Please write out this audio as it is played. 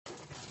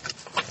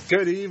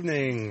Good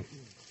evening,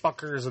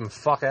 fuckers and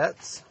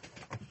fuckettes.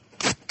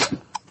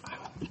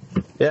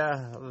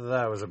 Yeah,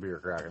 that was a beer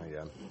cracking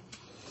again.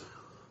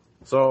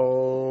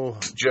 So,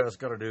 just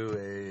gotta do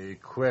a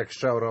quick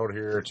shout out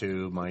here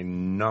to my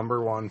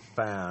number one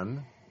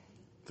fan,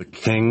 the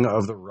king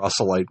of the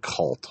Russellite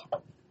cult.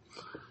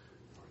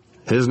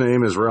 His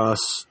name is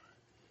Russ.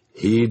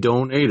 He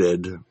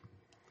donated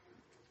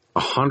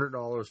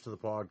 $100 to the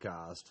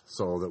podcast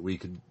so that we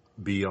could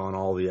be on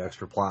all the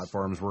extra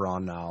platforms we're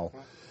on now.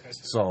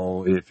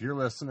 So if you're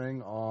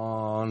listening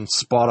on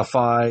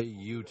Spotify,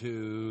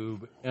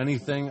 YouTube,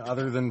 anything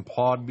other than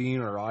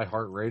Podbean or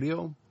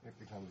iHeartRadio,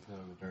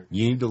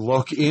 you need to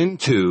look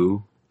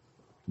into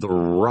the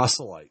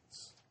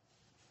Russellites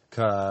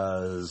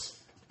because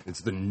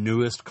it's the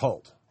newest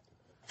cult.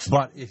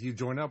 But if you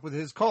join up with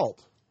his cult,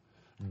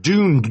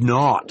 do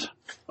not,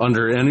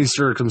 under any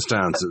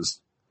circumstances,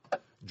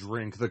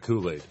 drink the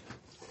Kool-Aid.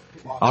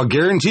 I'll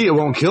guarantee it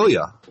won't kill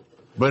you,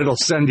 but it'll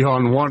send you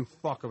on one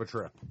fuck of a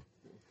trip.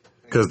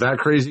 Because that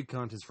crazy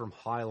cunt is from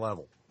high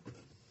level.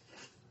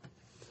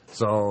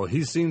 So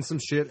he's seen some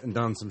shit and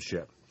done some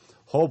shit.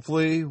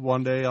 Hopefully,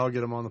 one day I'll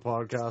get him on the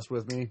podcast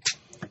with me.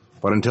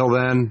 But until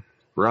then,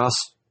 Russ,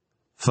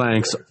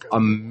 thanks a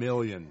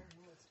million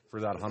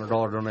for that $100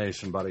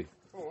 donation, buddy.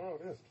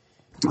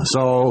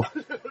 So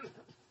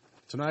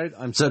tonight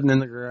I'm sitting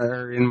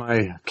in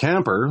my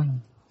camper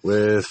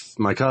with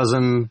my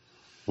cousin,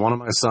 one of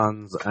my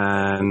sons,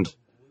 and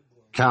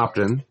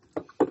Captain.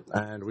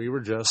 And we were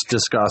just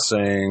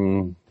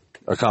discussing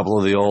a couple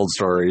of the old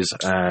stories,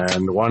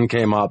 and one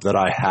came up that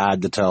I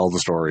had to tell the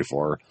story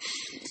for,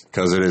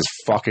 because it is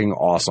fucking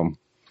awesome.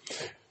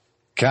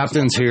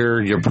 Captain's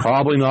here. You're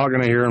probably not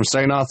going to hear him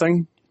say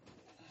nothing,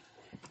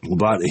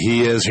 but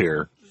he is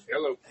here.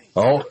 Hello.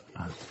 Oh.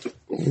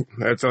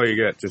 That's all you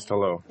get, just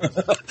hello.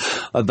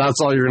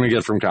 That's all you're going to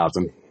get from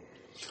Captain.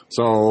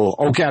 So,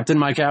 oh, Captain,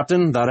 my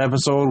Captain, that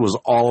episode was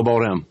all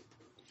about him.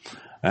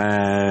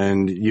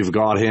 And you've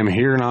got him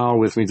here now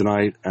with me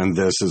tonight, and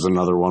this is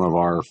another one of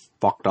our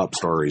fucked up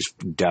stories,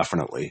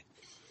 definitely.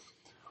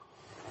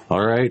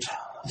 All right,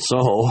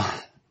 so,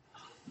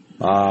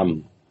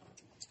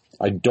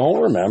 I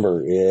don't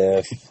remember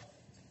if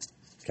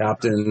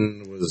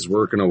Captain was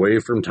working away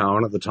from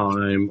town at the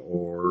time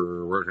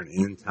or working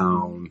in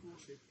town,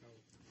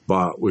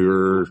 but we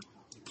were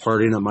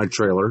partying at my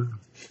trailer.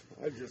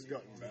 I've just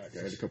gotten back.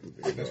 I had a couple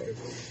of days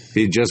off.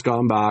 He'd just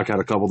gotten back, had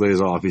a couple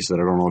days off, he said.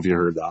 I don't know if you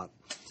heard that.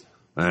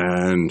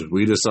 And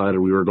we decided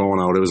we were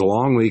going out. It was a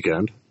long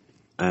weekend,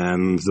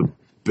 and the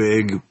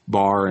big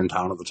bar in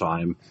town at the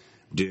time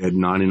did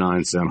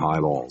 99-cent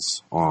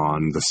highballs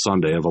on the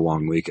Sunday of a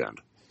long weekend.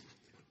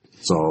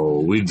 So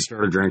we'd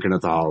started drinking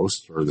at the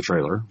house, or the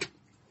trailer,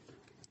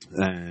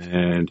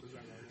 and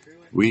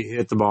we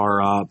hit the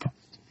bar up,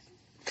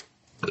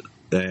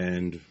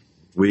 and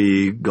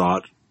we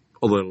got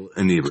a little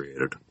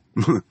inebriated.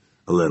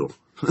 A little.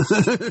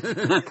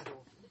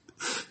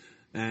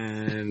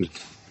 And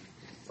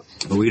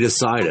we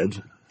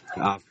decided,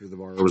 after the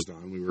bar was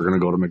done, we were going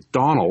to go to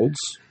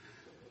McDonald's,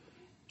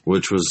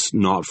 which was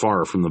not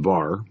far from the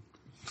bar,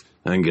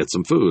 and get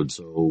some food.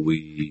 So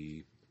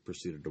we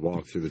proceeded to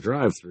walk through the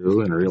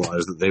drive-thru and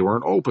realized that they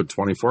weren't open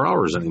 24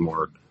 hours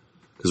anymore.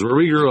 Because where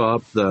we grew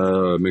up,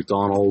 the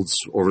McDonald's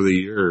over the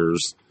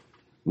years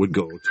would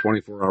go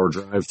 24-hour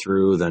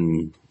drive-thru,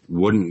 then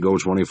wouldn't go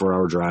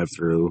 24-hour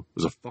drive-thru. It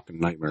was a fucking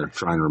nightmare to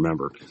try and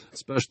remember,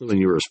 especially when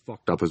you were as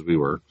fucked up as we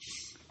were.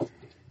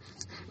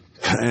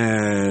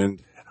 And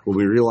when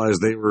we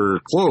realized they were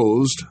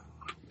closed,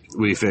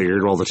 we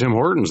figured, well, the Tim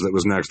Hortons that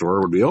was next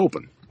door would be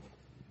open.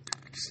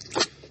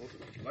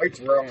 Lights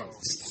were on.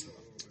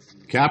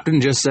 Captain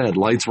just said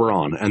lights were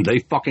on, and they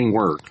fucking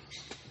were.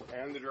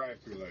 And the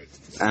drive-thru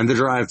lights. And the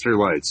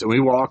drive-thru lights. And we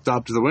walked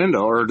up to the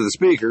window, or to the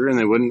speaker, and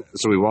they wouldn't,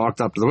 so we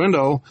walked up to the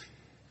window,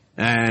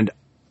 and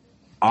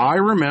I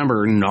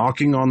remember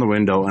knocking on the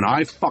window, and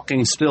I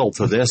fucking still,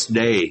 to this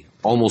day,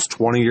 almost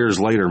 20 years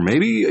later,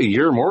 maybe a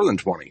year more than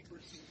 20,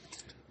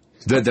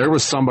 that there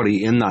was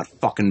somebody in that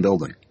fucking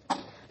building.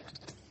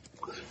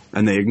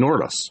 And they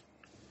ignored us.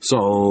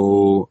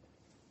 So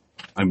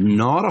I'm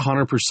not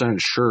 100%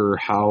 sure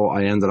how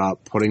I ended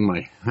up putting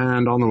my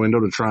hand on the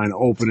window to try and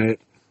open it.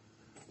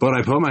 But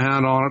I put my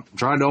hand on it,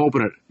 tried to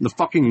open it. The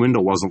fucking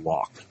window wasn't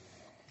locked.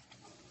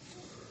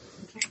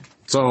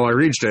 So I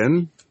reached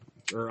in,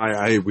 or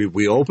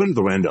we opened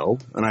the window,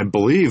 and I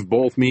believe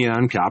both me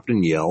and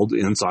Captain yelled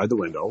inside the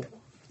window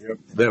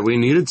that we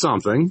needed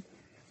something.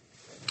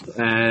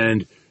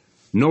 And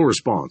no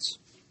response.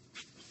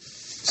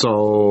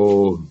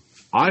 So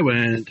I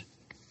went,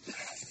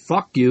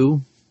 fuck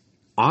you,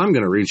 I'm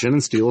going to reach in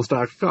and steal a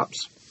stack of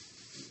cups.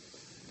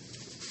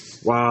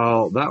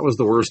 Well, that was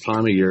the worst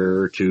time of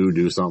year to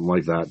do something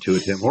like that to a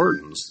Tim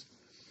Hortons,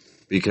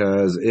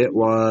 because it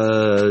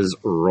was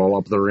roll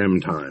up the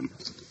rim time.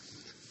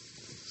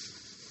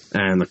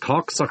 And the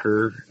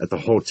cocksucker at the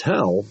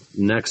hotel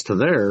next to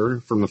there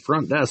from the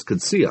front desk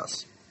could see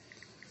us.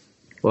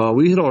 Well,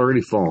 we had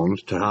already phoned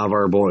to have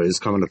our boys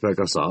coming to pick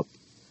us up.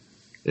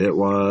 It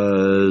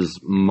was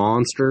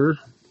Monster,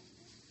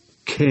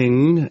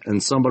 King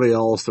and somebody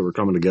else that were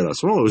coming to get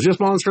us. Well, it was just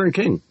Monster and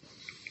King.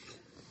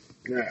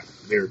 Yeah,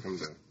 they were coming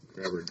to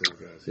grab our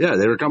drunk ass. Yeah,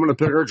 they were coming to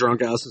pick our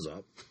drunk asses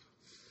up.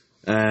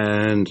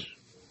 And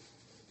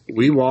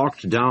we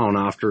walked down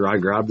after I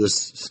grabbed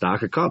this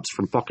stack of cups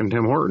from fucking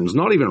Tim Hortons,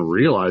 not even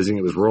realizing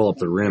it was roll up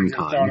the rim I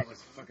thought time. it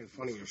was fucking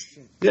funny as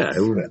shit. Yeah,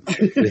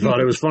 they thought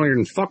it was funnier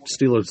than fuck to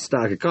steal a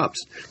stack of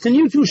cups. Can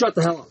you two shut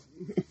the hell up?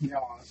 Yeah,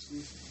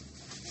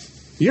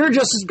 You're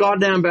just as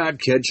goddamn bad,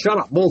 kid. Shut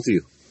up, both of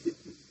you.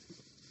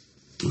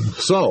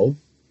 So,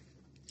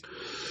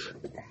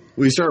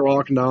 we start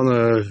walking down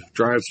the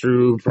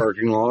drive-through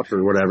parking lot,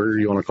 or whatever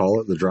you want to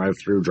call it, the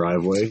drive-through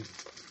driveway.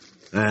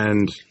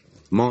 And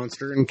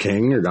Monster and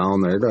King are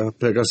down there to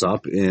pick us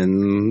up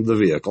in the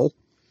vehicle.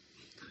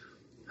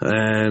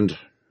 And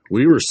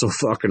we were so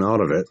fucking out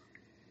of it.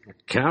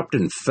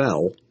 Captain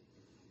fell.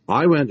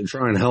 I went to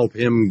try and help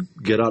him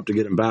get up to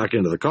get him back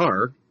into the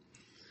car.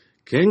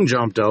 King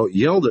jumped out,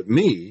 yelled at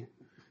me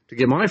to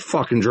get my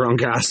fucking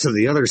drunk ass to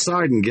the other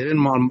side and get in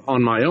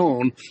on my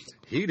own.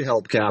 He'd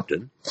help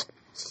Captain.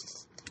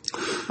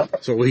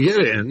 So we get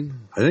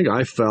in. I think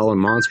I fell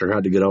and Monster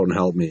had to get out and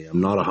help me. I'm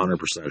not 100%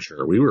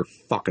 sure. We were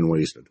fucking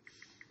wasted.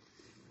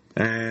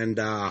 And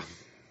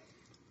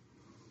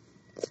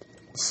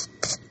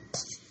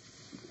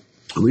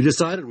we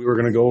decided we were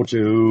going to go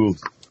to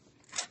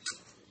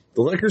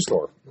the liquor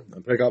store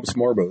and pick up some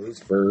more booze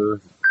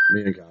for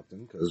me and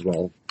Captain, because,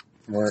 well,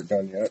 we weren't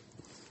done yet.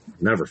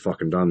 never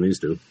fucking done these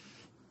two.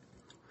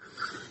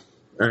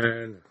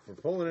 And we're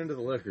pulling into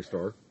the liquor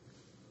store,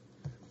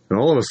 and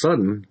all of a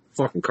sudden,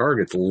 fucking car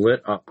gets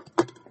lit up.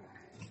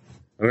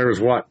 And there was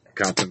what,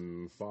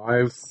 Captain?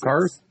 5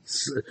 cars?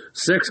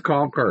 6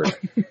 cop cars.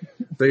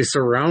 They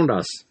surround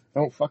us.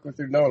 Don't fuck with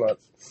your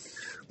donuts.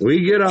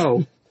 We get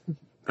out,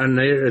 and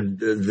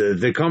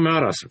they come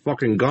at us,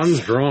 fucking guns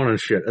drawn and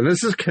shit. And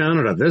this is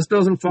Canada. This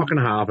doesn't fucking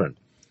happen.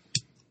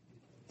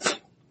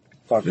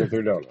 Fuck with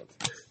your donuts.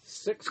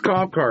 6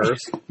 cop cars,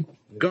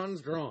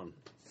 guns drawn,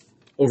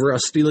 over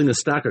us stealing a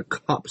stack of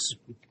cups.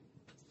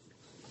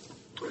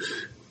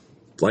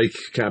 Like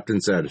Captain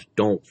said,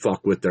 don't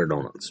fuck with their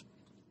donuts.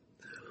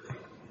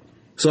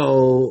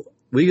 So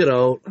we get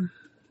out.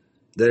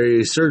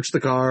 They search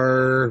the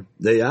car.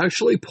 They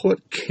actually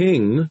put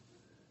King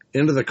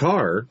into the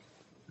car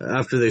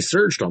after they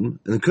searched him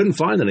and couldn't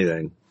find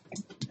anything.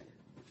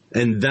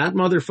 And that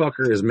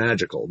motherfucker is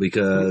magical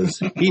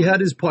because he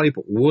had his pipe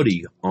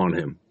Woody on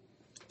him.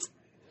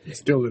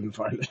 Still didn't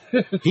find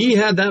it. He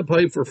had that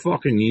pipe for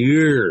fucking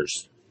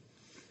years.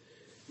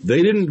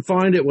 They didn't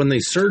find it when they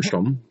searched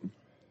him.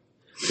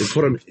 They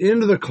put him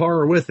into the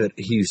car with it.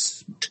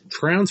 He's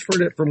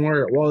transferred it from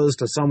where it was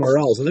to somewhere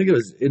else. I think it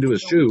was into his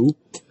shoe.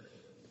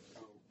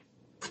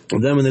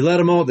 And then when they let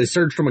him out, they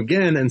searched him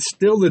again and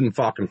still didn't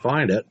fucking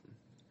find it.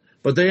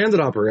 But they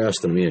ended up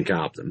arresting me and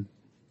Captain.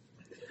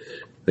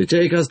 They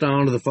take us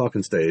down to the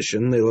fucking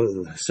station. They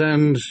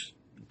send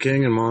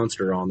King and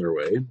Monster on their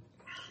way.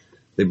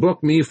 They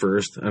book me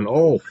first, and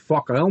oh,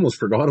 fuck, I almost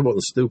forgot about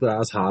the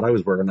stupid-ass hat I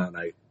was wearing that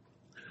night.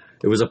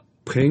 It was a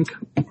pink,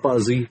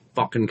 fuzzy,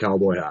 fucking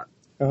cowboy hat.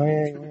 Oh,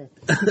 yeah.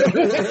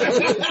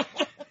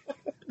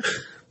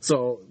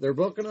 So, they're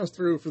booking us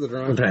through for the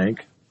drunk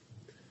tank,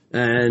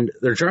 and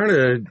they're trying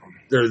to,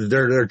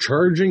 they're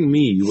charging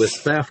me with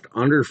theft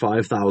under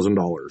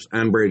 $5,000,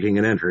 and breaking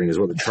and entering is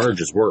what the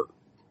charges were.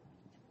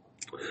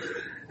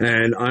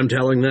 And I'm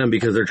telling them,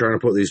 because they're trying to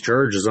put these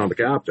charges on the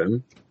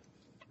captain,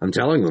 I'm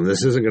telling them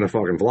this isn't going to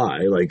fucking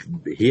fly. Like,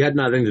 he had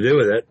nothing to do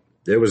with it.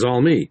 It was all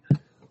me.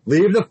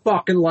 Leave the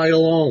fucking light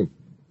alone.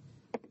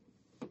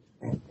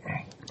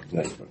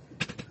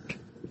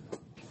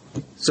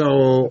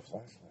 So,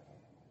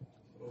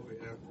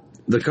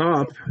 the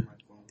cop,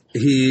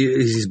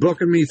 he's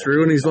booking me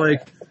through, and he's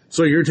like,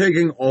 so you're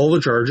taking all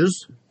the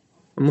charges?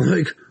 I'm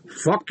like,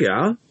 fuck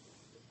yeah.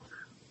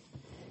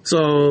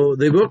 So,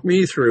 they booked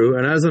me through,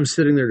 and as I'm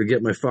sitting there to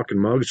get my fucking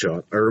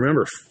mugshot, I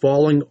remember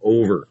falling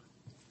over.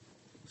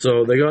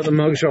 So, they got the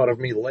mugshot of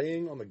me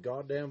laying on the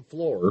goddamn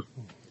floor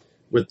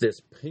with this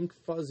pink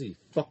fuzzy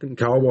fucking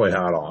cowboy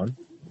hat on.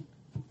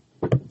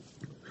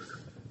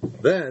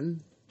 Then,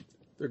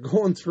 they're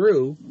going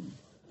through,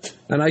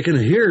 and I can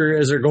hear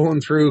as they're going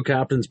through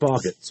Captain's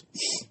pockets.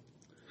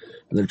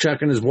 And they're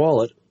checking his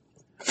wallet,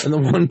 and the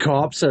one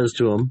cop says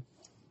to him,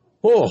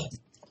 oh,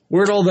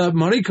 where'd all that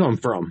money come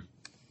from?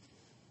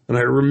 And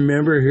I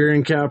remember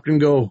hearing Captain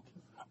go,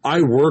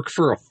 I work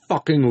for a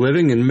fucking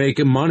living and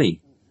making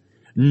money.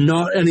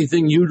 Not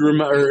anything you'd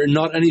remember,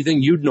 not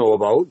anything you'd know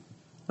about.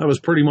 That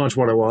was pretty much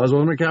what it was,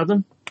 wasn't it,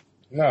 Captain?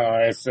 No,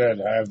 I said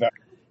I have that.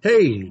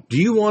 Hey,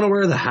 do you want to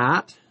wear the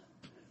hat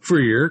for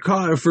your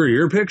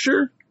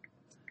picture?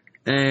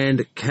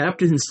 And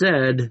Captain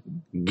said,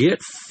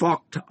 get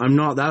fucked. I'm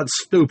not that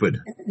stupid.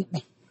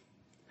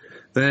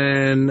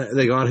 Then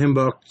they got him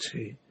booked,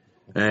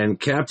 and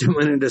Captain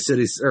went into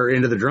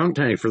the drunk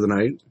tank for the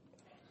night.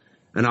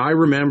 And I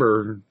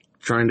remember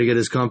trying to get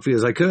as comfy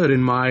as I could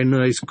in my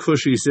nice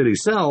cushy city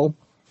cell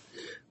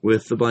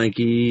with the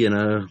blankie and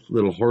a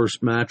little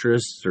horse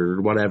mattress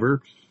or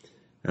whatever.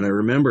 And I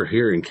remember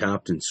hearing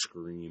Captain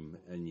scream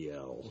and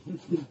yell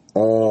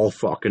all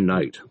fucking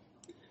night,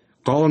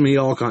 calling me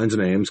all kinds of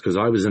names because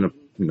I was in a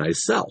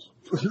nice cell.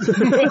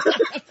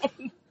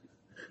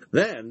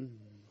 Then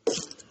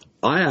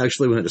I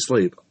actually went to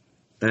sleep,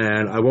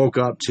 and I woke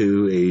up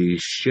to a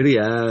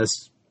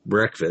shitty-ass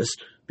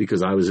breakfast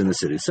because I was in a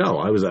city cell.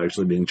 I was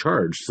actually being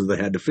charged, so they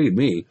had to feed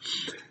me.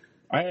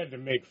 I had to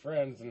make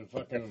friends and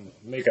fucking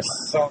make a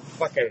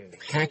fucking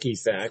hacky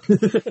sack.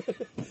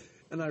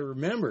 And I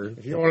remember...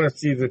 If you want to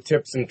see the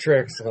tips and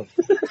tricks, I'll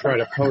try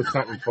to post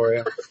something for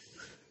you.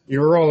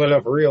 You roll it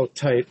up real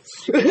tight.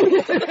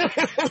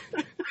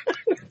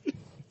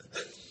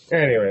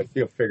 Anyway,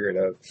 you'll figure it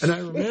out. And I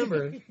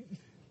remember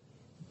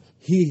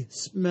he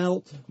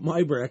smelt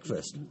my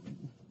breakfast.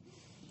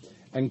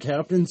 And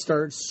Captain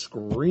starts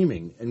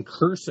screaming and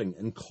cursing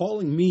and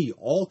calling me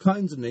all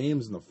kinds of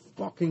names in the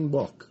fucking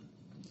book.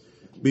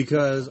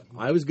 Because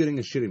I was getting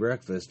a shitty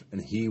breakfast and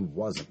he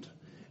wasn't.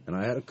 And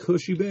I had a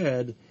cushy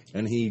bed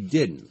and he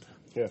didn't.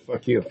 Yeah,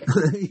 fuck you.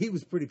 He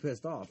was pretty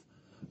pissed off.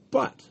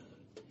 But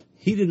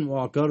he didn't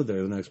walk out of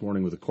there the next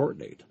morning with a court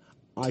date.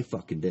 I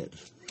fucking did.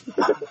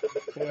 Yeah,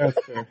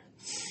 that's fair.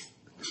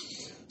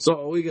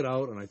 So we get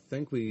out, and I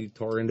think we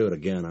tore into it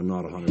again. I'm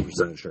not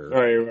 100% sure.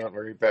 All right,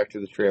 we're right back to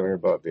the trailer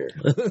and bought beer.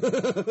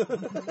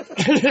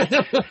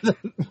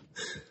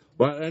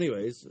 But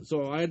anyways,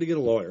 so I had to get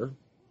a lawyer.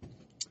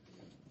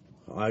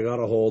 I got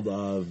a hold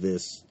of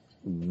this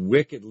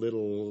wicked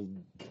little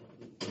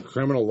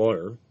criminal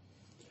lawyer.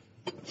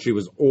 She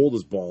was old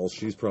as balls.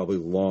 She's probably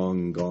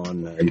long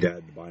gone and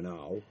dead by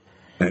now.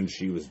 And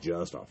she was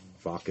just a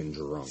fucking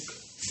drunk.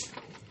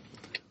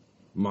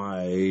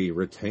 My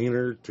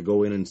retainer to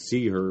go in and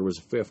see her was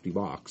 $50.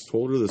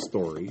 Told her the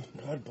story.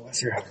 God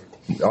bless her.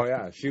 Oh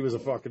yeah, she was a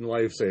fucking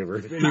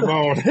lifesaver. Skinny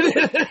bone.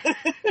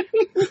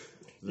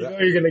 You know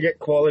you're gonna get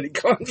quality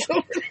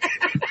console.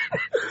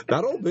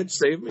 That old bitch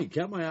saved me.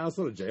 Kept my ass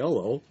out of jail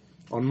though,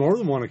 on more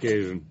than one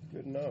occasion.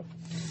 Good enough.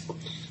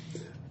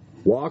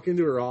 Walk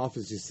into her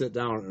office, you sit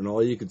down, and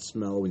all you could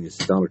smell when you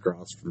sit down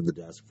across from the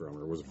desk from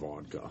her was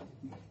vodka.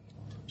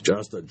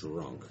 Just a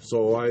drunk.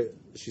 So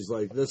she's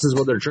like, this is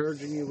what they're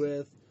charging you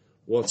with.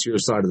 What's your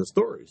side of the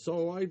story?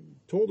 So I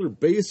told her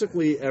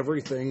basically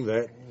everything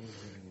that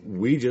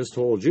we just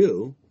told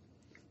you.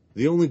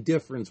 The only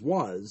difference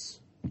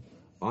was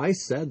I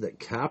said that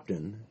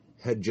Captain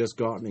had just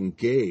gotten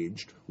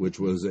engaged, which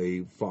was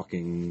a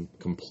fucking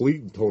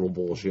complete and total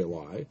bullshit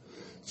lie.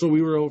 So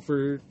we were out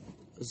for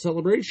a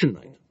celebration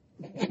night.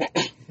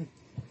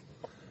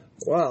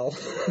 Well,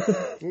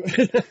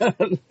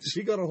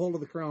 she got a hold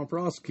of the Crown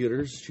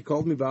prosecutors. She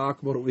called me back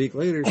about a week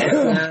later. She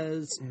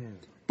says,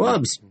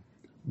 Bubs,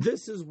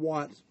 this is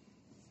what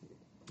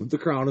the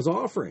Crown is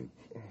offering.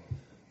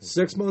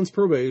 6 months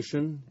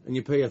probation, and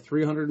you pay a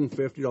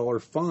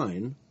 $350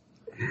 fine.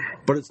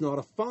 But it's not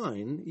a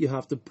fine. You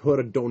have to put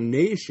a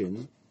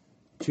donation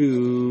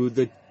to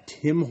the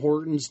Tim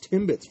Hortons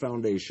Timbits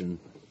Foundation.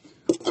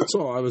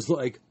 So I was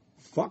like,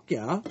 fuck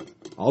yeah,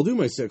 I'll do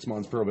my 6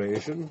 months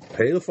probation,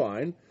 pay the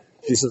fine.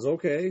 She says,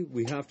 okay,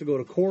 we have to go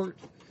to court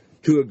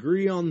to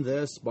agree on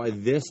this by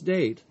this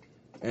date,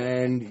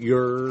 and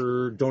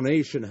your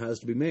donation has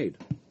to be made.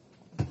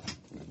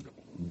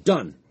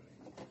 Done.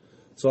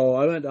 So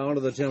I went down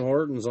to the Tim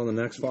Hortons on the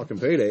next fucking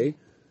payday,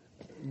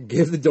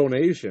 gave the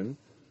donation,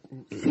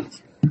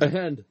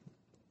 and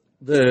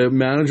the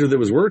manager that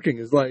was working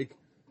is like,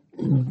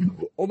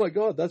 oh my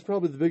God, that's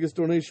probably the biggest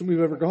donation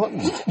we've ever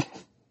gotten.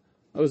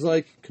 I was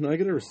like, can I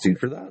get a receipt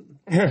for that?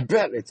 I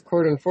bet it's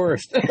court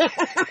enforced.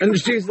 And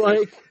she's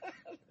like,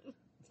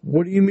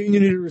 what do you mean you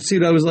need a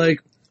receipt? I was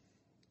like,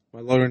 my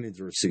lawyer needs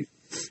a receipt.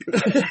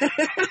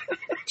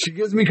 She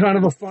gives me kind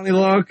of a funny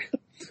look.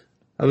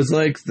 I was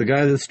like, the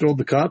guy that stole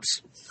the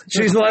cups?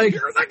 She's like,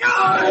 you're the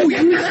guy!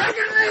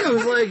 I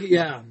was like,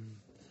 yeah.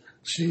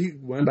 She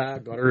went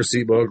back, got her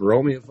receipt book,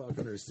 wrote me a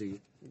fucking receipt.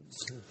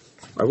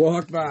 I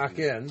walked back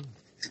in.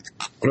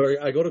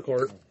 I go to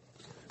court.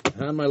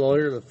 Hand my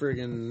lawyer the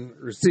friggin'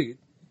 receipt.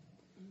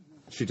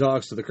 She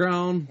talks to the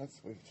Crown. That's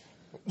sweet.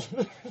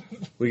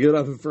 We get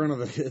up in front of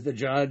the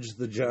judge.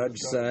 The judge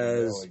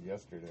says,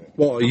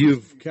 well,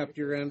 you've kept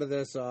your end of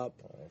this up.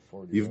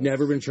 You've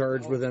never been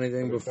charged with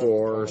anything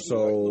before,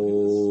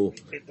 so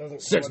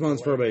 6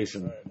 months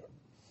probation.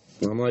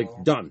 And I'm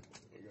like, done.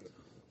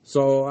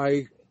 So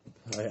I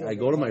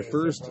go to my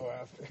first...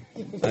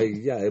 I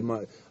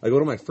go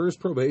to my first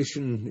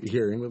probation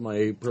hearing with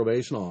my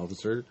probation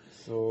officer.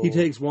 He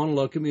takes one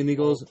look at me and he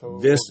goes,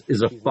 this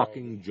is a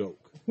fucking joke.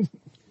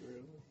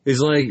 He's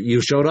like,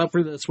 you showed up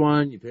for this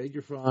one, you paid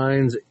your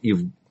fines,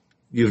 you've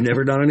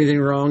never done anything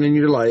wrong in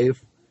your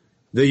life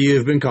that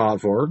you've been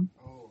caught for.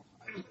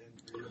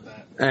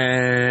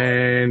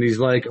 And he's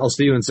like, I'll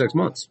see you in 6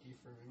 months.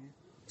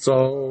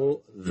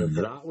 So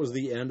that was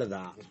the end of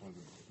that.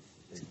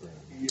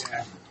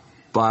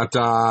 But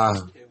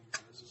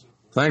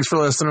thanks for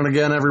listening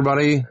again,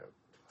 everybody.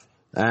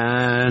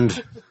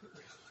 And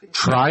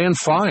try and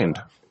find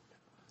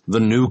the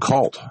new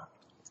cult.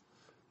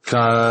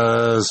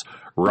 Because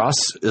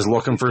Russ is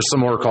looking for some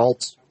more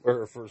cults,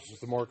 or for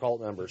some more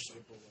cult members.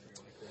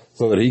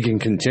 so that he can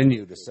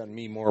continue to send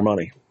me more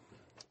money.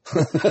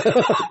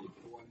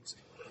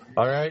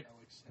 All right.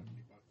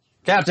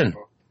 Captain,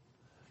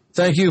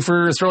 thank you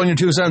for throwing your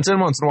 2 cents in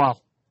once in a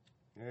while.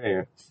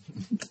 Yeah.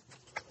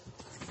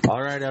 All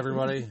right,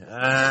 everybody.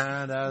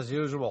 And as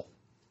usual,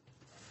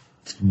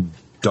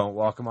 don't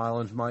walk a mile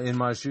in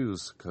my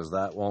shoes, because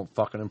that won't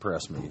fucking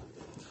impress me.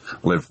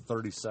 Live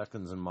 30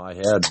 seconds in my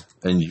head,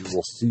 and you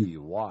will see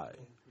why.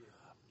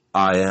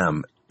 I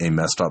am a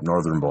messed up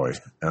northern boy,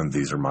 and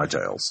these are my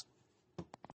tales.